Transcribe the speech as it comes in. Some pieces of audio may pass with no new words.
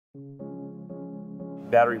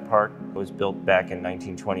Battery Park was built back in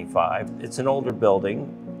 1925. It's an older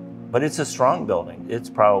building, but it's a strong building. It's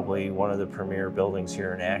probably one of the premier buildings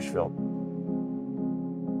here in Asheville.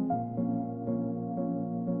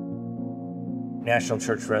 National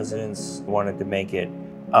Church residents wanted to make it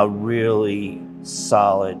a really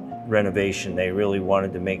solid renovation. They really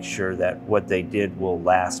wanted to make sure that what they did will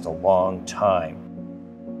last a long time.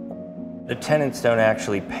 The tenants don't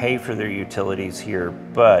actually pay for their utilities here,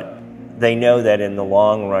 but they know that in the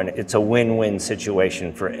long run, it's a win-win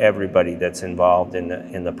situation for everybody that's involved in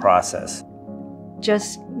the process.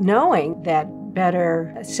 Just knowing that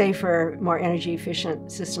better, safer, more energy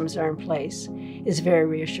efficient systems are in place is very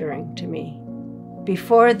reassuring to me.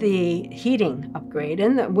 Before the heating upgrade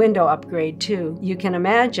and the window upgrade too, you can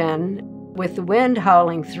imagine with the wind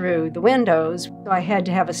howling through the windows, I had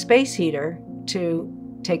to have a space heater to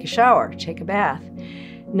take a shower, take a bath.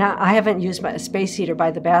 Now, I haven't used a space heater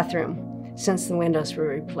by the bathroom since the windows were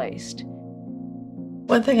replaced.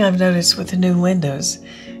 One thing I've noticed with the new windows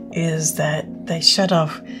is that they shut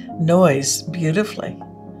off noise beautifully.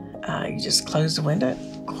 You just close the window,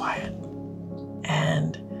 quiet.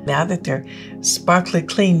 And now that they're sparkly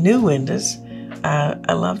clean new windows,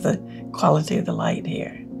 I love the quality of the light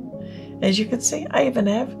here. As you can see, I even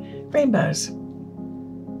have rainbows.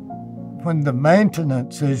 When the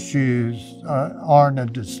maintenance issues aren't a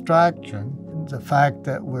distraction, the fact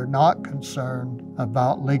that we're not concerned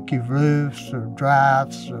about leaky roofs or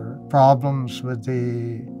drafts or problems with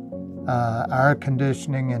the air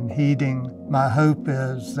conditioning and heating, my hope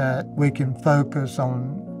is that we can focus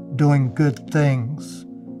on doing good things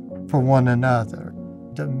for one another.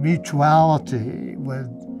 The mutuality with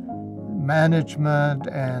management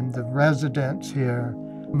and the residents here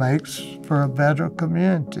makes for a better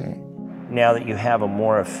community. Now that you have a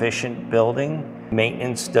more efficient building,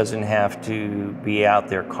 maintenance doesn't have to be out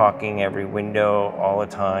there caulking every window all the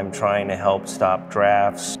time, trying to help stop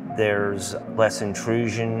drafts. There's less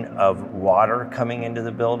intrusion of water coming into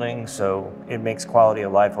the building, so it makes quality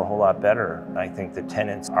of life a whole lot better. I think the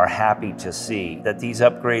tenants are happy to see that these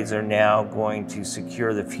upgrades are now going to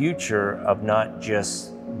secure the future of not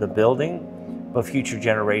just the building, but future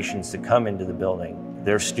generations to come into the building.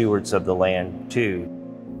 They're stewards of the land too.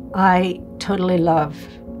 I totally love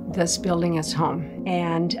this building as home,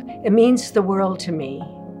 and it means the world to me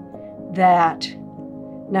that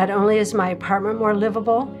not only is my apartment more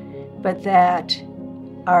livable, but that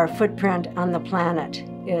our footprint on the planet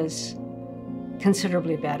is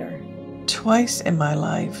considerably better. Twice in my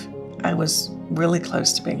life, I was really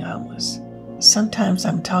close to being homeless. Sometimes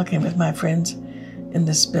I'm talking with my friends in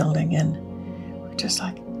this building and we're just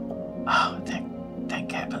like, oh,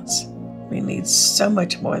 thank heavens. We need so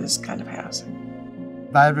much more of this kind of housing.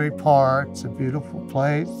 Battery Park's a beautiful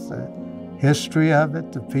place, the history of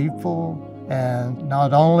it, the people, and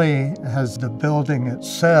not only has the building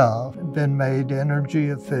itself been made energy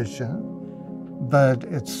efficient, but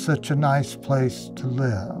it's such a nice place to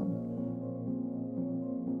live.